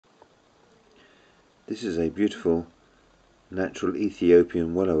This is a beautiful natural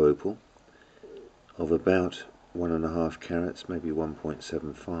Ethiopian willow opal of about 1.5 carats, maybe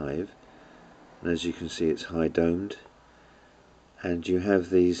 1.75, and as you can see it's high domed, and you have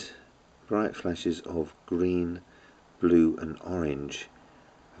these bright flashes of green, blue and orange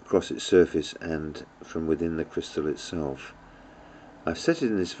across its surface and from within the crystal itself. I've set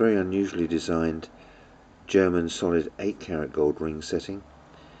it in this very unusually designed German solid 8-carat gold ring setting.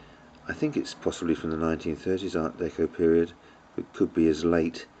 I think it's possibly from the 1930s Art Deco period, but could be as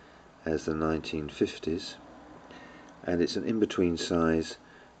late as the 1950s, and it's an in-between size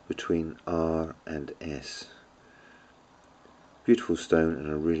between R and S. Beautiful stone and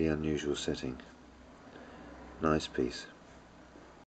a really unusual setting. Nice piece.